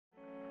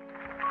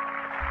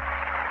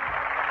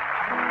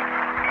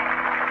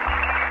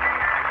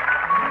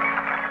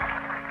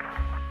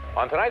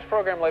On tonight's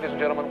program, ladies and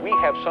gentlemen, we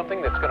have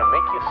something that's going to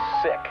make you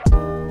sick.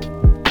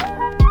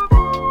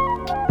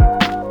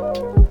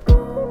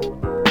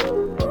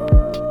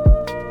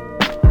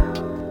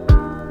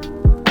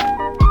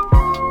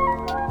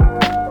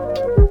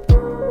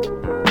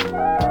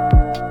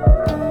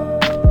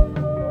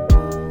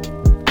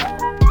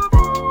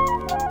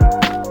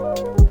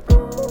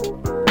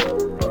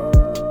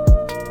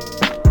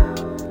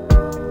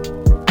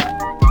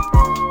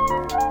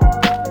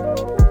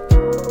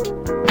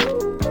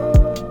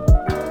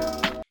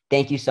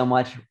 Thank you so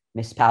much,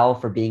 Ms. Powell,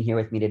 for being here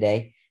with me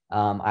today.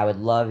 I would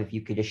love if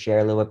you could just share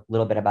a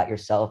little bit about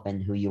yourself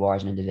and who you are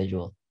as an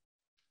individual.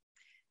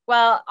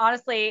 Well,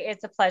 honestly,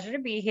 it's a pleasure to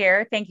be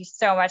here. Thank you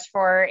so much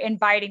for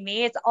inviting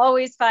me. It's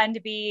always fun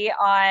to be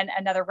on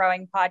another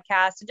rowing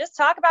podcast and just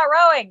talk about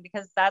rowing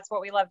because that's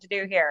what we love to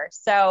do here.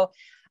 So,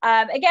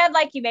 again,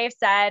 like you may have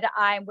said,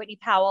 I'm Whitney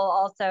Powell.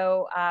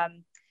 Also,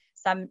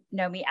 some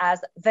know me as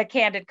the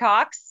Candid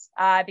Cox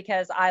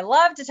because I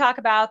love to talk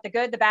about the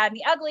good, the bad, and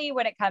the ugly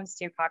when it comes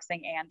to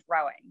coxing and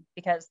rowing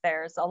because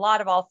there's a lot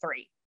of all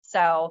three.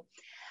 So,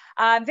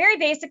 very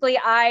basically,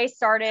 I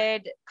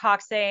started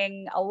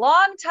coxing a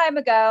long time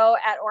ago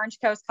at Orange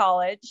Coast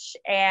College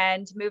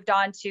and moved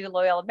on to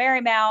Loyola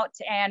Marymount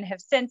and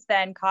have since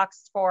then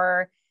coxed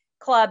for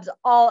clubs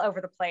all over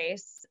the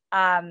place.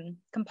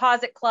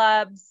 Composite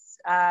clubs,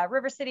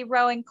 River City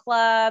Rowing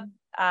Club,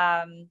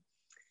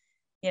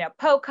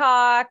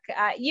 Pocock,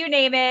 you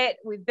name it.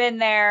 We've been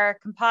there,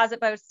 composite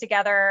boats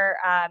together,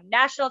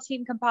 national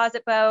team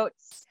composite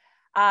boats.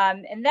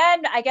 And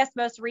then I guess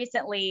most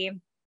recently,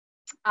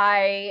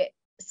 I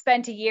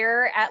spent a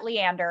year at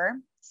Leander.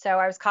 So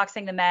I was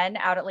coxing the men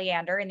out at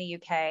Leander in the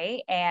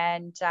UK.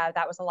 And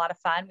that was a lot of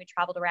fun. We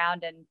traveled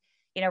around and,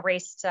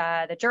 raced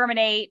the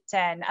Germanate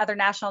and other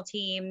national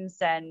teams.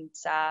 And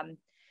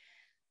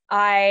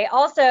I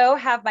also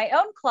have my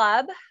own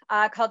club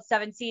called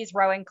Seven Seas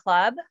Rowing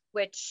Club,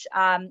 which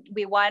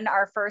we won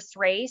our first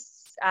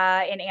race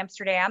in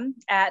Amsterdam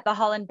at the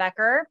Holland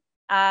Becker,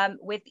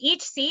 with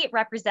each seat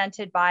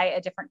represented by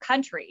a different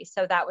country.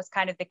 So that was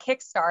kind of the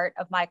kickstart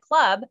of my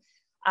club.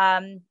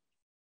 And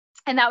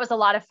that was a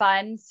lot of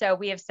fun. So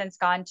we have since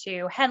gone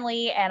to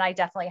Henley, and I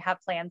definitely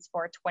have plans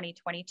for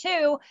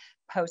 2022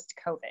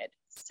 post-COVID.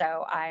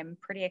 So I'm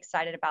pretty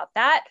excited about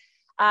that.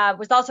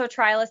 Was also a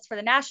trialist for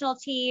the national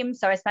team.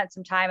 So I spent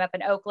some time up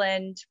in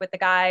Oakland with the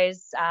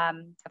guys.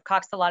 I've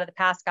coxed a lot of the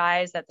past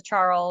guys at the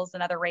Charles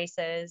and other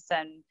races,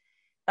 and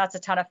that's a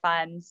ton of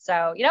fun.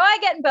 So, I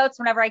get in boats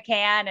whenever I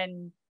can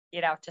and,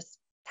 just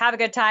have a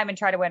good time and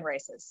try to win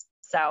races.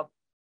 So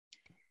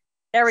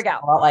there we go.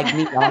 A lot like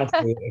me,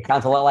 honestly. It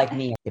sounds a lot like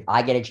me. If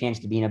I get a chance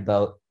to be in a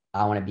boat,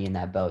 I want to be in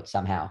that boat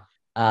somehow.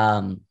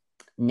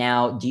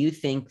 Now, do you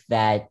think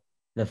that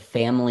the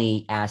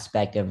family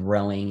aspect of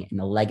rowing and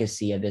the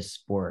legacy of this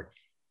sport,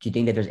 do you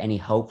think that there's any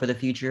hope for the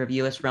future of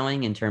U.S.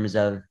 rowing in terms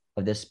of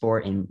this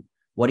sport? And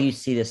what do you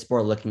see this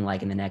sport looking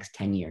like in the next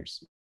 10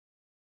 years?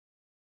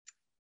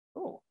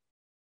 Ooh.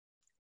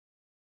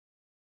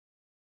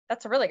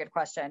 That's a really good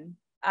question.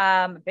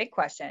 A big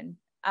question.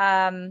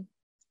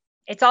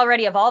 It's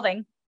already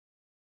evolving.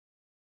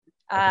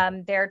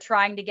 They're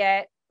trying to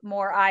get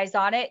more eyes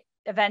on it.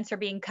 Events are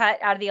being cut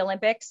out of the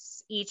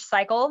Olympics each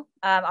cycle.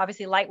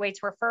 Obviously,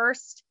 lightweights were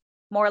first.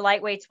 More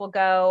lightweights will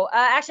go.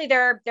 Actually,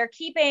 they're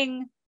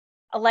keeping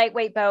a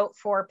lightweight boat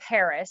for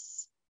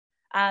Paris,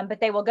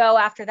 but they will go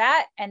after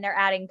that, and they're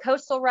adding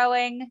coastal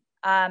rowing.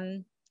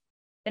 The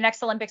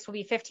next Olympics will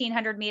be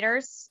 1,500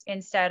 meters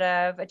instead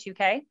of a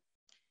 2K.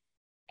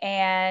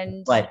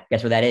 And but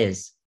guess where that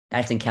is?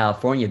 That's in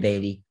California,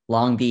 baby.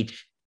 Long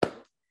Beach.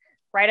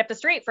 Right up the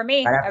street from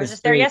me. Right I was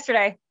just there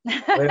yesterday.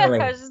 Literally.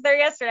 I was just there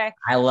yesterday.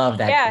 I love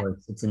that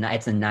course. It's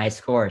a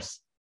nice course.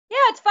 Yeah,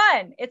 it's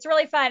fun. It's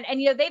really fun.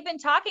 And, they've been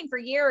talking for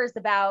years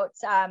about,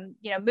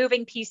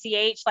 moving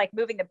PCH, like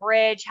moving the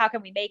bridge. How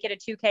can we make it a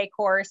 2K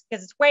course?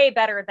 Because it's way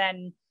better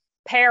than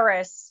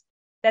Paris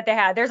that they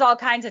had. There's all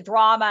kinds of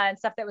drama and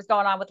stuff that was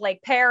going on with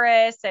Lake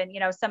Paris and,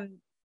 some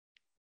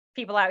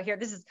people out here.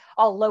 This is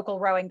all local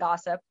rowing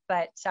gossip,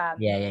 but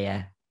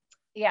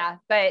yeah.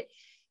 But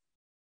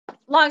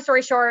long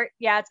story short,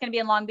 it's going to be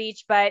in Long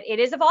Beach, but it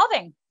is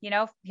evolving.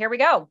 Here we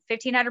go.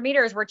 1,500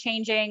 meters. We're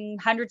changing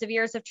hundreds of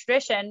years of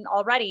tradition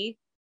already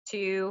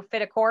to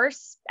fit a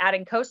course,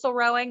 adding coastal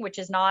rowing, which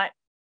is not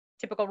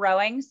typical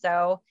rowing.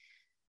 So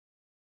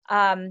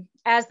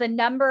as the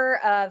number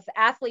of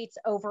athletes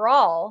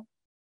overall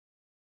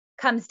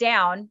comes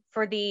down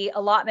for the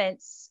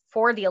allotments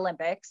for the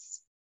Olympics,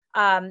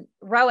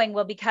 rowing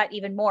will be cut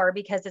even more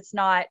because it's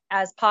not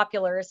as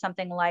popular as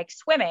something like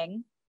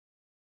swimming.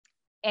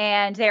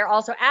 And they're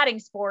also adding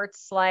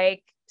sports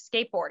like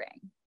skateboarding.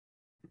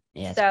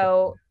 Yeah.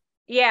 So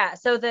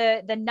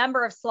the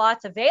number of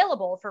slots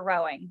available for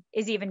rowing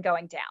is even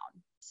going down.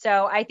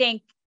 So I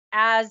think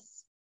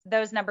as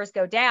those numbers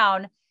go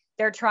down,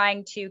 they're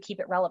trying to keep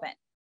it relevant,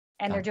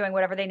 and they're doing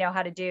whatever they know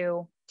how to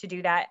do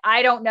that.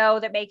 I don't know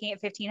that making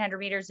it 1,500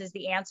 meters is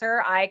the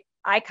answer. I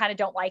kind of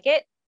don't like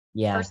it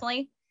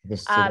personally.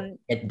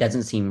 It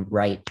doesn't seem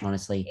right,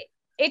 honestly.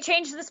 It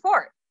changed the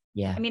sport.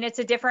 Yeah. I mean, it's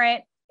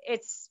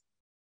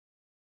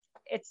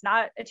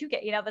not a 2K,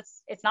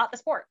 it's not the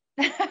sport.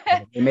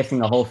 You're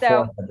missing a whole So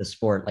fourth of the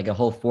sport, like a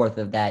whole fourth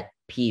of that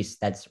piece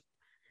that's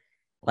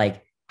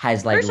like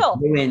has like crucial.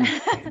 ruined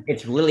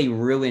it's really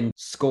ruined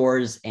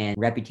scores and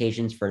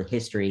reputations for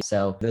history.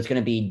 So there's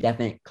going to be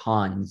definite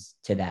cons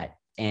to that.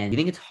 And you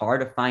think it's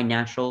hard to find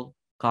natural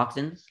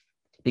coxswains?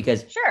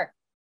 Because Sure.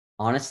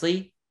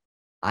 honestly,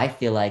 I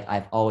feel like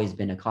I've always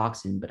been a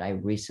coxswain, but I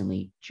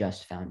recently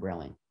just found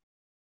rowing.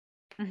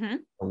 Mm-hmm.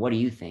 What do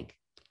you think?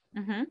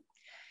 Mm-hmm.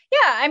 Yeah,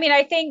 I mean,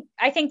 I think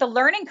the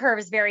learning curve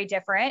is very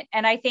different,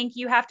 and I think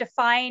you have to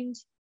find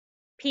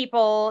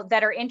people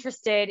that are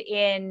interested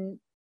in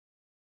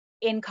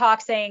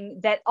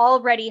coxing that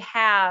already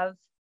have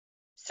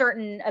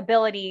certain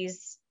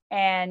abilities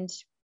and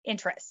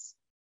interests.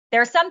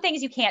 There are some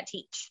things you can't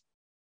teach,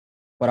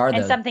 What are and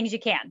those? some things you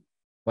can.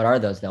 What are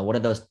those though? What are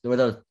those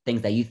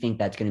things that you think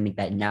that's going to make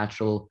that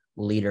natural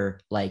leader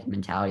like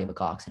mentality of a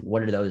coxswain?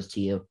 What are those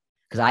to you?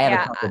 Because I have a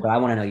Yeah, couple, but I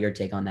want to know your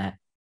take on that.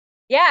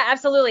 yeah,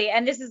 absolutely.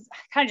 And this is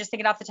kind of just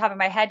thinking off the top of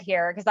my head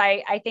here because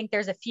I think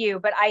there's a few,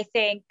 but I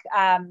think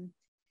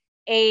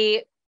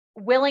a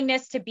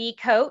willingness to be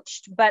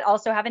coached, but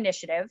also have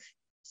initiative.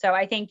 So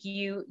I think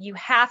you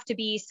have to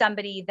be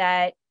somebody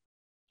that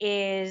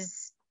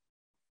is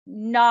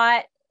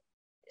not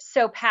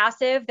so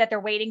passive that they're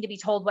waiting to be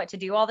told what to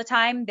do all the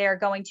time. They're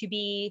going to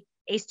be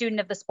a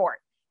student of the sport.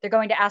 They're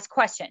going to ask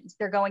questions.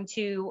 They're going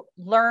to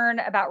learn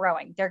about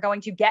rowing. They're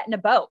going to get in a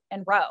boat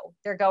and row.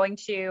 They're going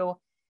to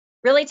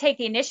really take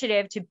the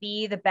initiative to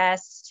be the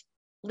best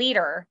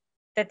leader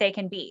that they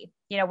can be,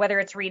 whether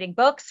it's reading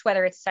books,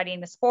 whether it's studying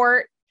the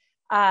sport.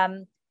 I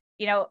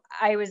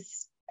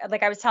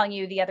was telling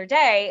you the other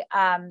day,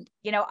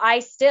 I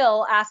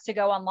still ask to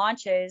go on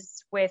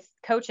launches with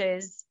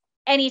coaches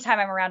anytime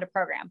I'm around a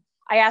program.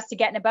 I asked to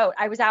get in a boat.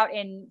 I was out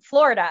in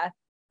Florida,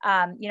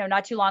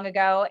 not too long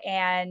ago.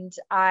 And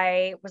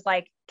I was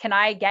like, can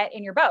I get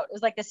in your boat? It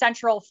was like the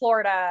Central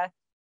Florida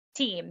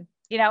team,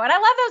 and I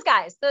love those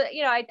guys.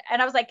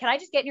 I was like, can I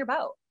just get in your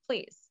boat,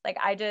 please? Like,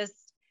 I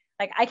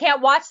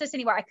can't watch this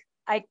anymore.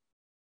 I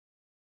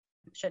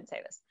shouldn't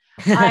say this.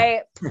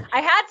 I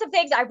had some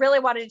things I really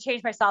wanted to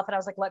change myself. And I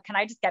was like, look, can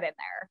I just get in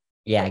there?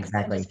 Yeah, Please,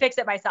 exactly. and just fix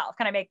it myself.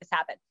 Can I make this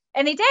happen?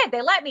 And they did.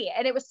 They let me.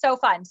 And it was so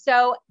fun.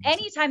 So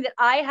anytime that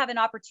I have an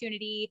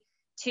opportunity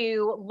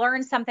to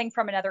learn something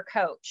from another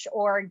coach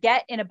or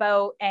get in a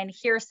boat and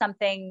hear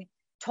something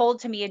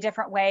told to me a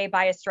different way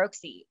by a stroke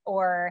seat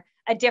or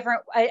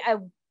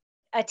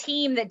a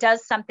team that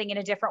does something in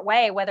a different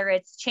way, whether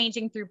it's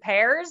changing through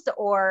pairs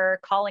or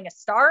calling a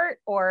start,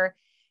 or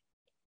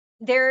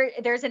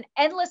there's an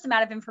endless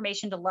amount of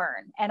information to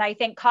learn. And I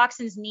think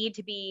coxswains need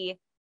to be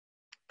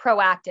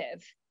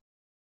proactive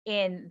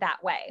in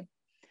that way.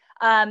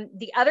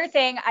 The other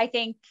thing I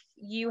think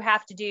you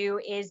have to do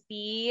is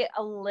be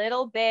a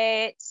little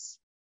bit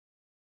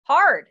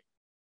hard.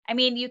 I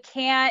mean, you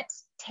can't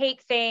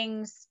take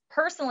things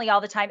personally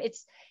all the time.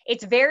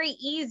 It's very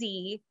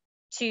easy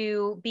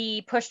to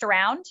be pushed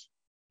around,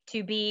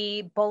 to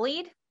be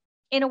bullied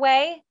in a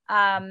way.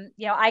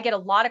 I get a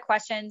lot of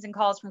questions and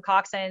calls from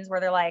coxswains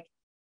where they're like,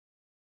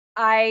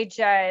 I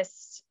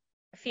just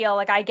feel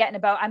like I get in a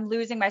boat, I'm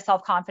losing my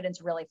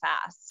self-confidence really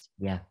fast.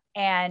 Yeah.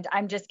 And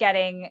I'm just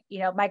getting,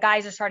 my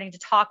guys are starting to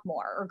talk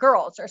more, or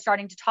girls are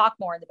starting to talk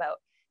more in the boat.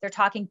 They're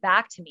talking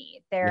back to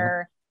me.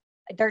 They're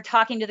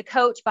talking to the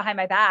coach behind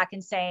my back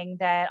and saying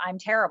that I'm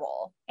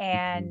terrible.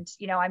 And,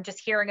 I'm just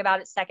hearing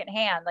about it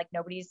secondhand. Like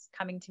nobody's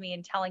coming to me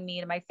and telling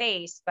me to my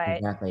face, but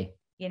Exactly.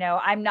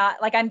 I'm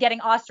not like, I'm getting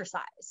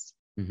ostracized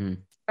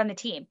from the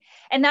team.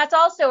 And that's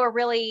also a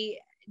really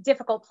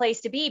difficult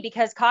place to be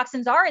because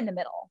coxswains are in the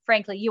middle.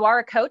 Frankly, you are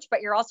a coach,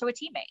 but you're also a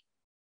teammate.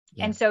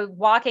 Yeah. And so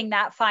walking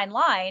that fine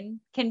line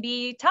can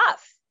be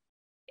tough.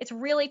 It's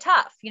really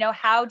tough.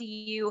 How do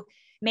you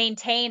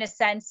maintain a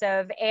sense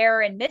of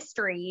air and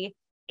mystery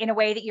in a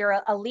way that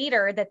you're a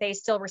leader that they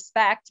still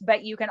respect,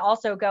 but you can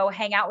also go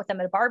hang out with them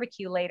at a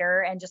barbecue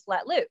later and just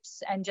let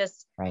loose and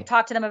just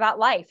talk to them about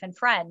life and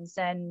friends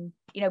and,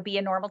 be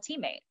a normal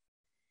teammate.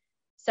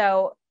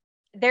 So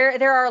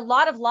there are a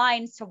lot of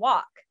lines to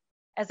walk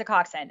as a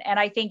coxswain. And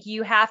I think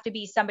you have to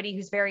be somebody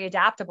who's very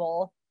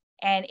adaptable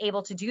and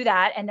able to do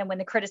that. And then when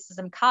the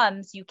criticism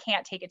comes, you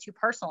can't take it too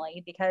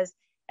personally because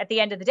at the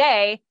end of the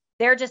day,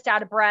 they're just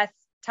out of breath,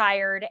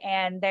 tired,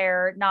 and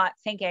they're not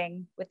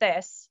thinking with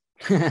this.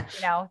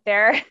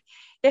 They're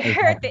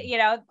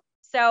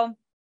so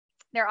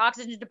they're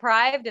oxygen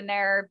deprived and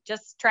they're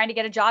just trying to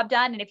get a job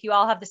done. And if you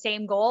all have the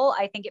same goal,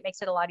 I think it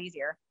makes it a lot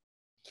easier.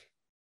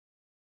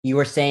 You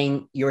were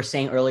saying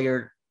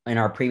earlier in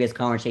our previous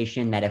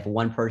conversation that if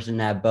one person in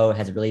that boat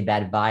has a really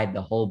bad vibe,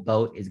 the whole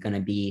boat is going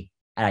to be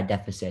at a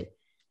deficit.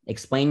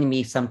 Explain to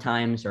me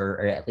sometimes,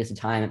 or at least a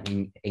time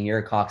in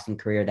your coxswain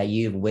career that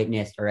you've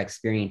witnessed or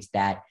experienced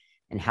that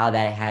and how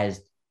that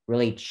has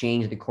really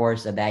changed the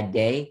course of that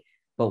day.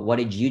 But what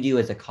did you do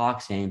as a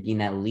coxswain, being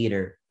that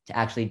leader, to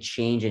actually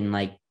change and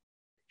like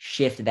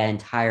shift that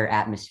entire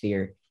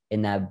atmosphere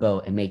in that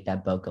boat and make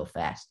that boat go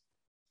fast?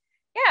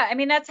 Yeah, I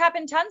mean, that's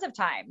happened tons of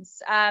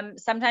times.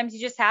 Sometimes you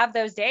just have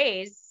those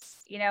days,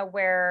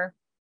 where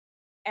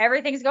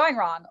everything's going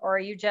wrong, or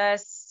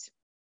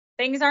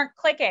things aren't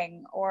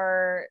clicking,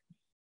 or,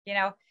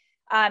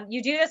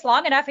 you do this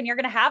long enough and you're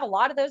going to have a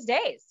lot of those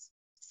days.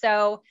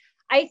 So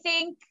I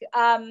think,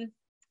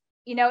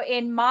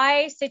 in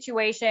my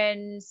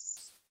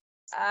situations,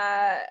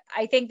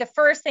 I think the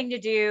first thing to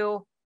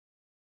do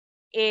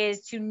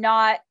is to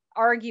not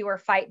argue or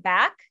fight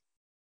back.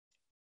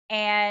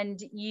 And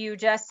you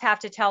just have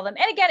to tell them.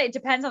 And again, it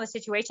depends on the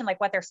situation, like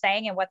what they're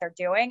saying and what they're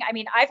doing. I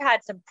mean, I've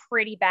had some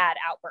pretty bad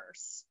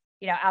outbursts,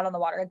 out on the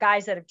water,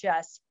 guys that have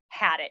just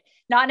had it,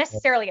 not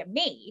necessarily at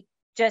me,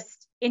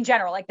 just in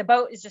general, like the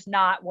boat is just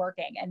not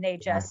working and they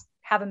just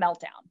have a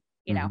meltdown,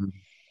 Mm-hmm.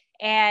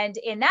 And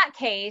in that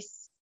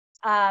case,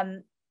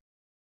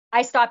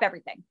 I stop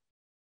everything.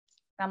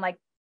 I'm like,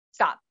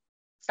 stop,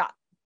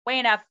 way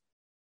enough,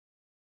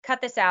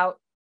 cut this out.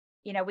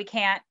 We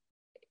can't,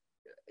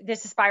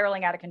 this is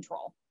spiraling out of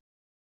control.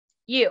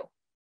 You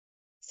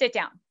sit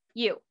down,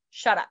 you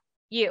shut up,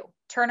 you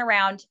turn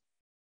around,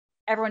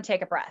 everyone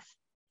take a breath.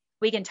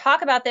 We can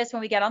talk about this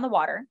when we get on the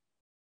water.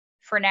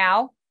 For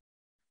now,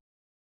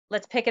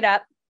 let's pick it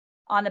up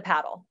on the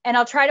paddle. And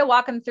I'll try to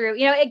walk them through,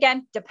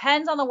 again,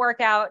 depends on the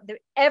workout.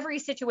 Every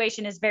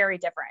situation is very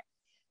different,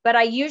 but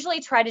I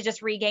usually try to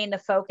just regain the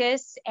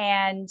focus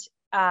and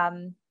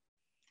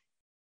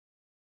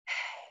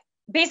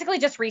basically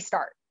just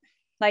restart.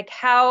 Like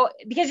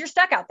because you're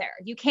stuck out there.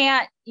 You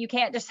can't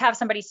just have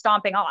somebody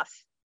stomping off,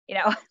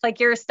 like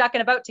you're stuck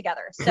in a boat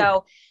together.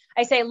 So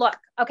I say, look,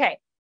 okay,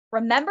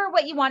 remember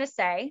what you want to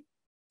say.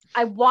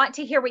 I want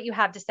to hear what you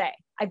have to say.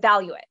 I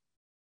value it.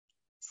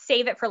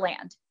 Save it for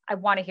land. I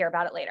want to hear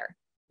about it later.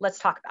 Let's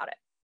talk about it.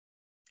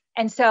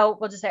 And so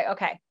we'll just say,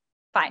 okay,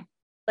 fine.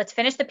 Let's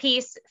finish the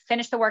piece,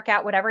 finish the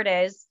workout, whatever it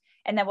is.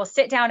 And then we'll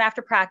sit down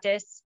after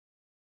practice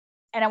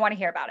and I want to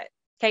hear about it.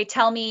 Okay.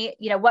 Tell me,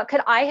 what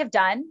could I have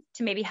done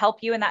to maybe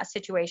help you in that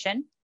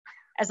situation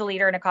as a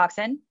leader and a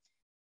coxswain?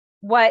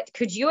 What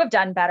could you have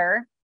done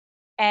better?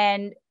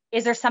 And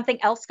is there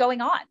something else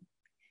going on?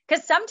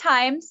 Because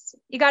sometimes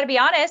you got to be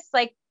honest,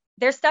 like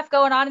there's stuff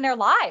going on in their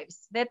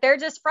lives that they're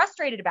just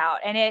frustrated about.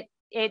 And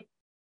it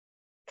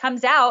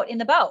comes out in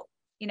the boat,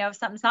 if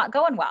something's not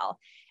going well.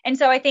 And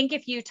so I think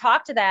if you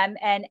talk to them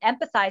and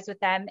empathize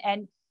with them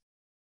and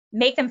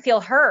make them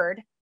feel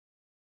heard,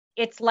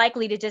 it's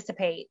likely to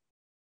dissipate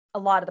a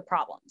lot of the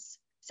problems.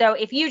 So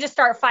if you just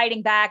start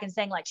fighting back and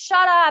saying like,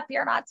 shut up,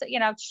 you're not,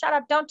 shut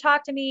up, don't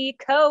talk to me,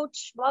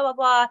 coach, blah, blah,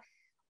 blah.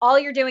 All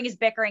you're doing is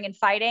bickering and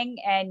fighting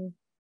and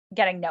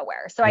getting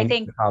nowhere. So I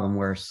think the problem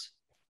worse.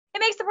 It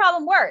makes the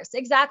problem worse.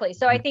 Exactly.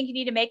 So I think you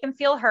need to make them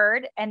feel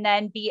heard and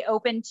then be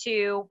open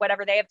to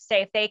whatever they have to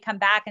say. If they come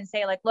back and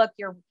say like, look,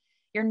 you're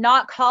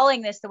not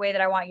calling this the way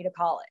that I want you to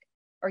call it,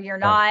 or you're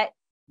not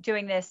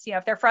doing this,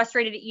 if they're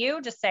frustrated at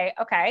you, just say,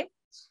 okay,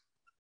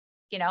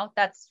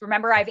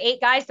 remember I have 8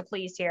 guys to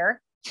please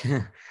here.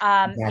 Exactly.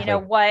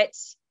 And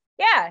what's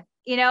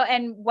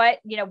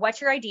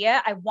your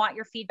idea? I want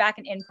your feedback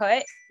and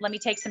input. Let me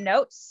take some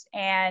notes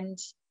and,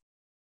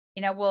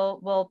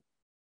 we'll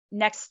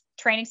next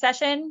training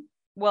session,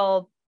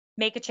 we'll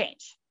make a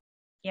change.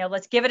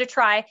 Let's give it a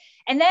try.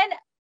 And then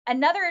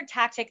another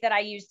tactic that I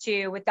use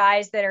too with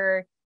guys that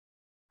are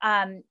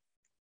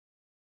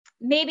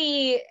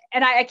maybe,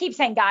 and I keep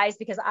saying guys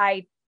because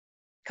I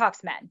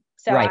cox men.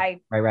 So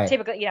right.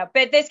 Typically,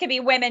 but this could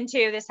be women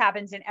too. This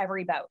happens in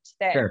every boat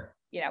that, sure.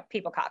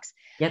 People cox.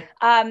 Yep.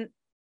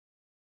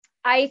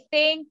 I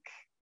think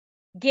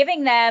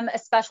giving them a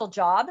special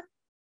job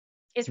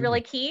is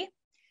really key.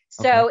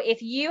 So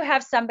if you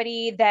have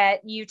somebody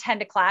that you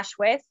tend to clash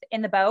with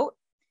in the boat,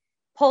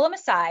 pull them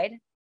aside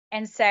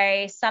and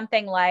say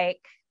something like,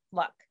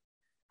 look,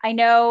 I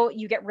know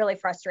you get really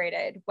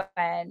frustrated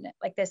when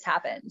like this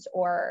happens,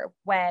 or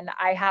when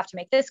I have to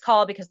make this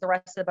call because the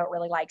rest of the boat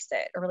really likes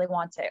it or really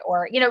wants it,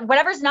 or,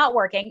 whatever's not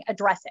working,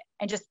 address it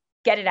and just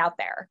get it out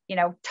there,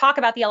 talk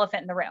about the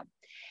elephant in the room.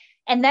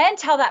 And then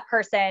tell that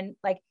person,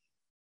 like,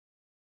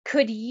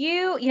 could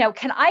you,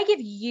 can I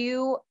give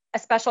you a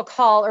special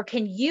call, or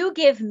can you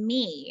give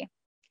me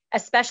a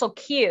special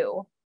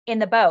cue in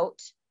the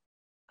boat,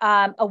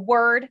 a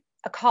word,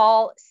 a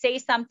call, say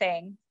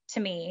something to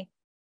me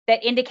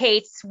that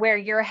indicates where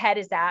your head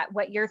is at,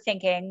 what you're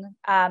thinking,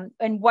 and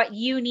what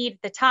you need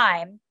at the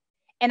time.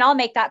 And I'll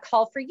make that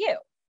call for you.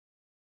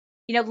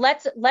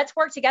 Let's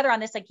work together on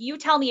this. Like, you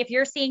tell me if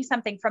you're seeing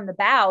something from the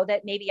bow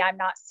that maybe I'm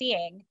not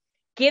seeing,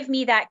 give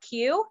me that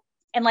cue.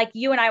 And like,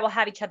 you and I will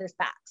have each other's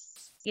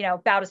backs,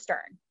 bow to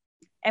stern.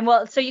 And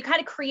so you kind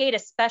of create a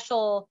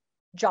special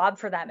job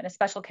for them and a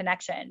special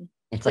connection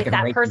it's with like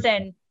that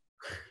person.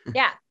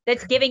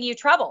 That's giving you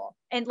trouble,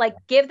 and like,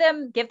 give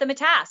them a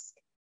task.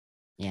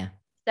 Yeah.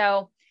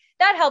 So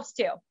that helps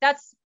too.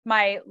 That's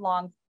my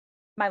long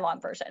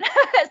version.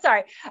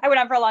 Sorry, I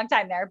went on for a long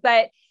time there,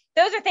 but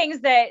those are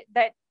things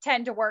that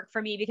tend to work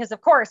for me because,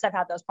 of course, I've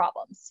had those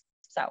problems.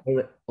 So,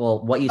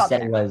 well, what you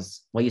said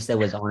was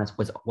honest,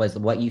 was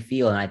what you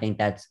feel. And I think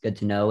that's good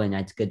to know. And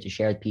that's good to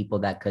share with people,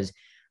 that because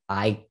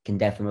I can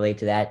definitely relate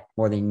to that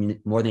more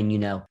than you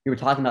know. You were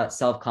talking about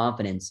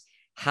self-confidence.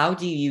 How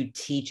do you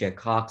teach a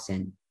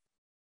coxswain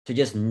to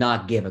just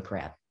not give a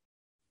crap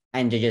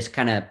and to just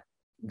kind of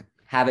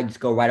have it just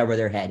go right over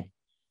their head?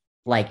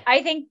 Like,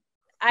 I think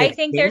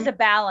there's a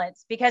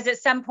balance, because at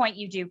some point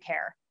you do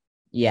care.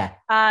 Yeah.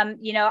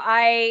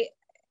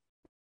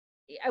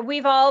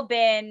 We've all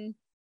been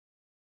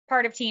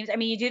part of teams. I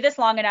mean, you do this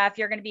long enough,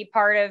 you're going to be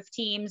part of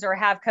teams or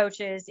have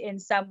coaches in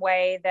some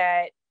way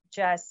that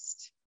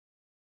just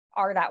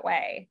are that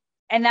way.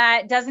 And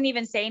that doesn't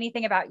even say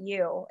anything about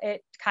you.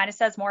 It kind of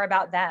says more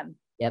about them.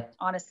 Yep.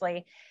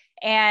 Honestly.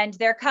 And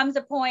there comes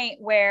a point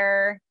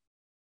where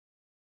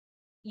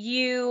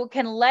you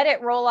can let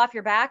it roll off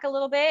your back a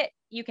little bit.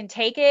 You can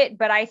take it,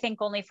 but I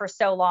think only for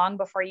so long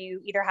before you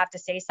either have to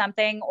say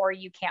something or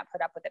you can't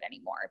put up with it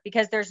anymore,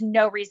 because there's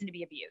no reason to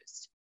be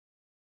abused.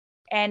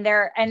 And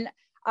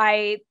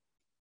I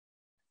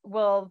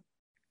will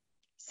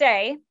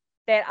say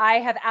that I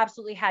have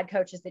absolutely had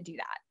coaches that do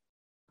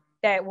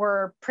that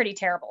were pretty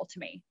terrible to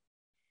me.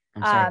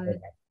 I'm sorry.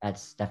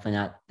 That's definitely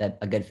not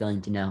a good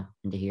feeling to know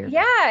and to hear.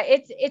 Yeah,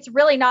 it's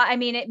really not. I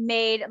mean, it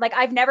made, like,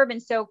 I've never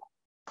been so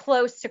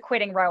close to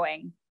quitting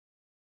rowing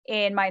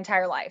in my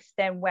entire life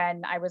than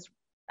when I was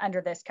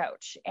under this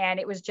coach. And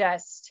it was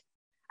just,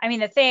 I mean,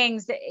 the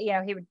things that,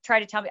 he would try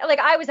to tell me, like,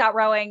 I was out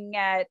rowing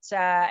at,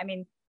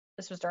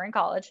 this was during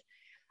college,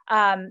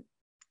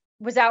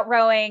 was out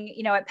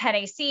rowing, at Penn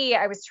AC.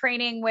 I was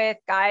training with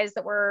guys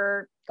that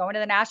were going to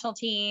the national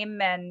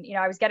team, and,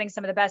 I was getting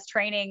some of the best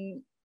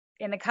training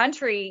in the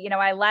country.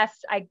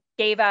 I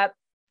gave up,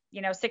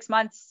 6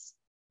 months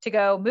to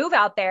go move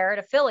out there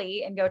to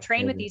Philly and go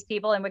train with these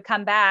people, and would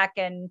come back,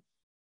 and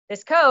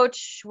this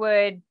coach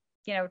would,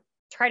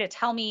 try to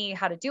tell me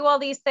how to do all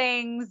these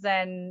things.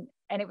 And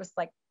it was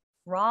like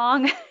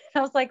wrong.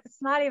 I was like,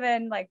 it's not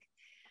even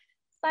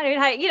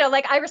how,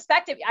 like, I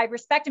respect him. I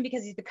respect him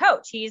because he's the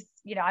coach. He's,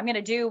 I'm going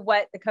to do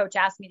what the coach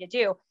asked me to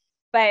do.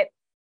 But,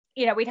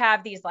 we'd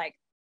have these like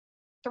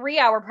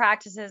 3-hour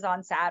practices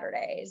on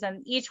Saturdays,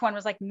 and each one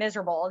was like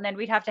miserable. And then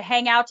we'd have to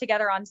hang out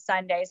together on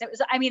Sundays. It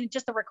was,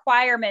 just the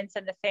requirements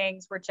and the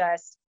things were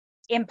just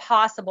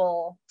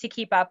impossible to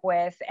keep up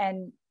with.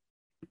 And,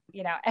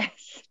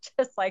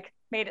 just like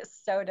made it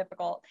so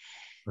difficult.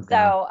 Okay.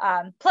 So,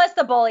 plus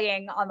the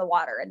bullying on the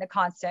water and the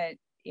constant,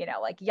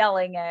 like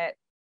yelling at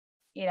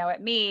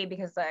me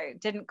because I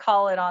didn't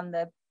call it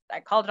I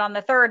called it on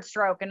the third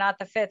stroke and not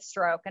the fifth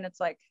stroke. And it's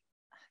like,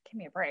 give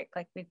me a break.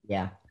 Like,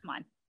 come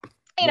on,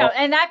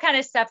 and that kind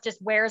of stuff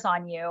just wears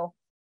on you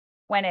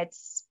when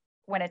it's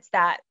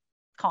that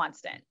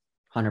constant.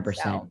 100%.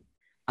 So.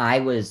 I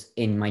was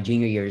in my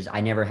junior years.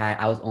 I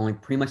was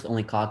pretty much the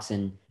only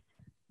coxswain,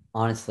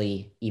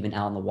 honestly, even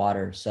out in the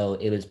water. So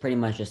it was pretty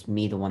much just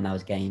me, the one that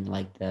was getting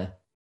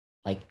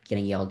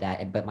getting yelled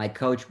at. But my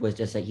coach was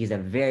just he's a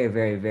very,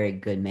 very, very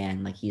good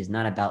man. Like, he's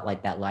not about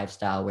like that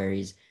lifestyle where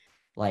he's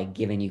like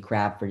giving you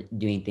crap for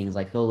doing things.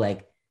 Like, he'll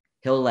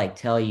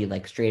tell you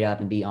like straight up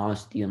and be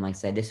honest with you and like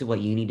say, this is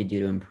what you need to do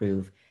to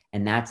improve.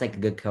 And that's like a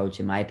good coach,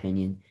 in my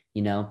opinion.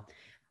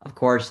 Of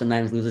course,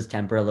 sometimes loses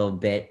temper a little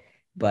bit,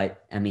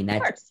 but I mean,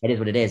 that is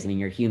what it is. I mean,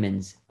 you're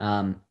humans.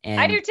 And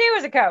I do too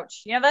as a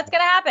coach. That's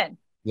going to happen.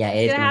 Yeah,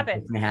 it's going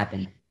to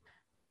happen.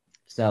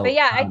 So, but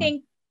yeah, I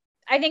think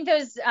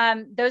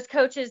those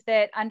coaches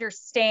that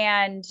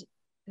understand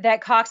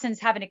that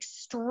coxswains have an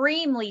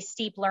extremely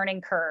steep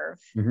learning curve,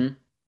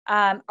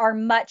 are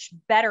much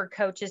better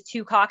coaches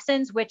to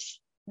coxswains, which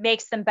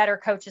makes them better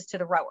coaches to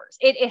the rowers.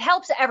 It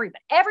helps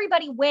everybody.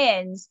 Everybody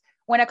wins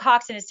when a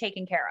coxswain is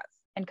taken care of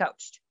and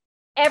coached.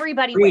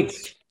 Everybody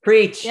wins.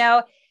 Preach.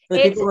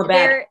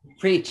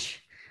 Preach.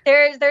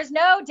 There's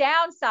no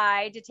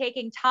downside to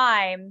taking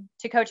time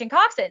to coaching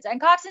coxswains, and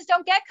coxswains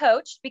don't get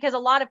coached because a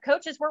lot of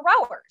coaches were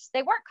rowers.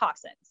 They weren't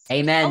coxswains.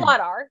 Amen. A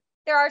lot are.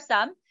 There are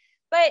some,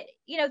 but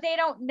they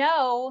don't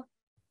know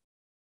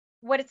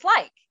what it's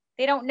like.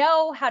 They don't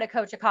know how to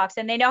coach a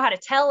coxswain. They know how to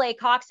tell a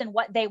coxswain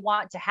what they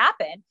want to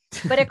happen,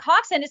 but a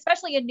coxswain,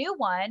 especially a new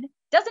one,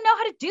 doesn't know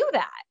how to do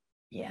that.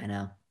 Yeah, I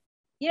know.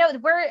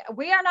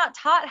 We are not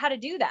taught how to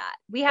do that.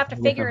 We have to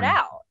figure it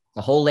out.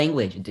 The whole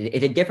language.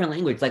 It's a different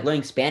language. It's like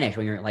learning Spanish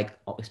when you're like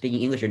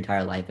speaking English your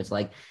entire life. It's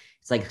like,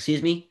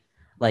 excuse me,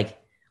 like,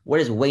 what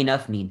does way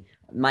enough mean?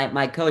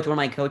 My coach, one of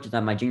my coaches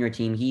on my junior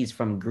team, he's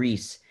from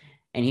Greece,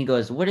 and he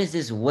goes, what is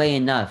this way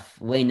enough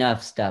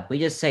stuff? We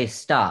just say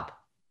stop.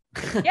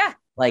 Yeah.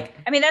 Like,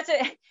 I mean, that's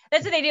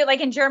what they do.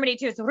 Like in Germany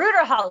too, it's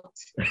Ruderhalt.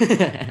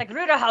 Like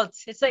Ruderhalt.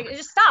 It's like,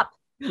 just stop.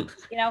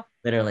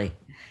 Literally.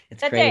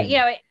 It's that's crazy.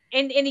 It.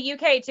 In the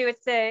UK too,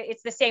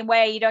 it's the same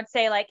way. You don't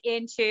say like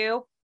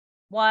into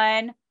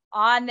one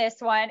on this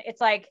one.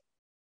 It's like,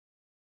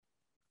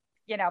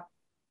 I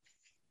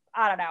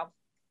don't know,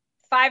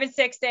 5 and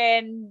 6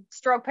 in,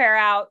 stroke pair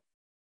out,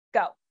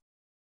 go.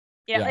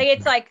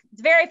 It's like,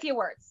 it's very few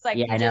words. Like,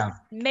 you just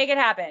make it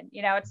happen.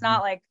 It's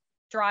not like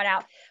drawn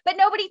out, but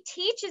nobody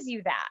teaches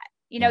you that.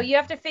 You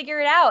have to figure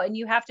it out, and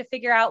you have to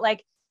figure out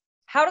like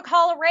how to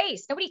call a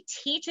race. Nobody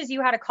teaches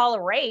you how to call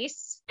a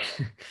race.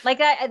 Like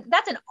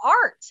that's an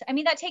art. I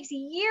mean, that takes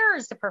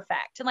years to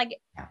perfect. And like,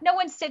 no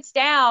one sits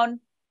down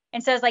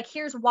and says like,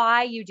 here's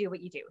why you do what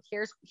you do.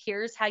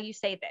 Here's how you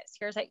say this.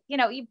 Here's how,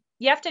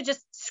 you have to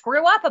just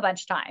screw up a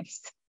bunch of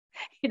times,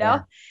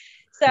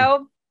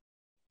 So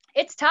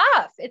it's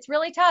tough. It's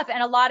really tough.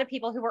 And a lot of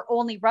people who are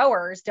only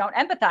rowers don't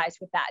empathize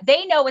with that.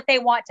 They know what they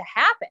want to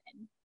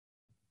happen.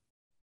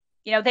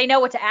 They know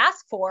what to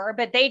ask for,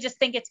 but they just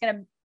think it's going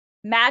to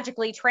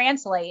magically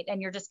translate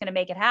and you're just going to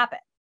make it happen.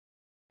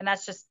 And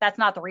that's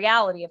not the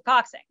reality of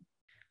coxing.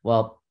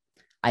 Well,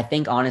 I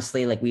think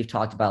honestly, like we've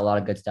talked about a lot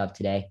of good stuff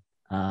today.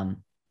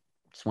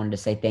 Just wanted to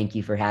say thank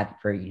you for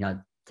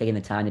taking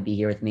the time to be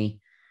here with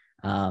me.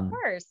 Of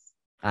course.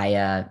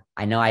 I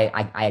know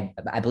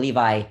I believe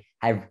I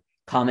have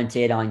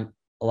commented on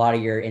a lot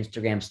of your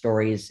Instagram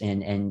stories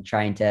and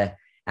trying to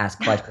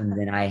ask questions.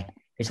 And I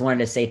just wanted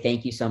to say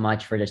thank you so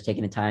much for just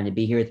taking the time to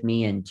be here with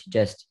me and to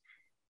just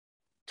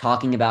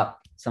talking about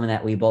something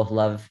that we both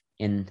love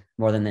in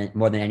more than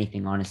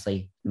anything,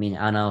 honestly. I mean,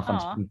 I don't know if I'm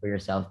speaking for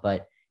yourself,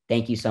 but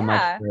thank you so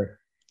much for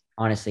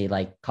honestly,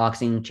 like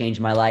coxing changed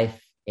my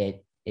life.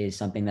 It is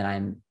something that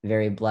I'm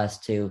very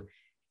blessed to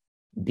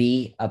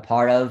be a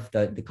part of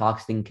the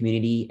coxing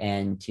community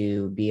and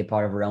to be a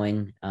part of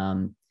rowing.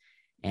 And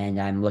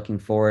I'm looking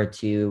forward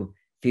to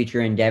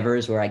future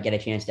endeavors where I get a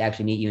chance to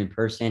actually meet you in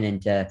person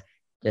and to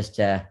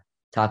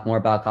talk more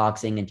about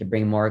coxing and to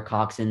bring more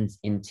coxswains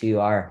into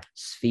our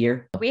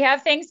sphere. We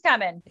have things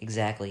coming.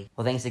 Exactly.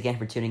 Well, thanks again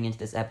for tuning into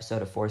this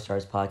episode of Four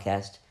Stars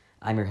Podcast.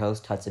 I'm your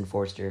host, Hudson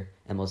Forster,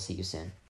 and we'll see you soon.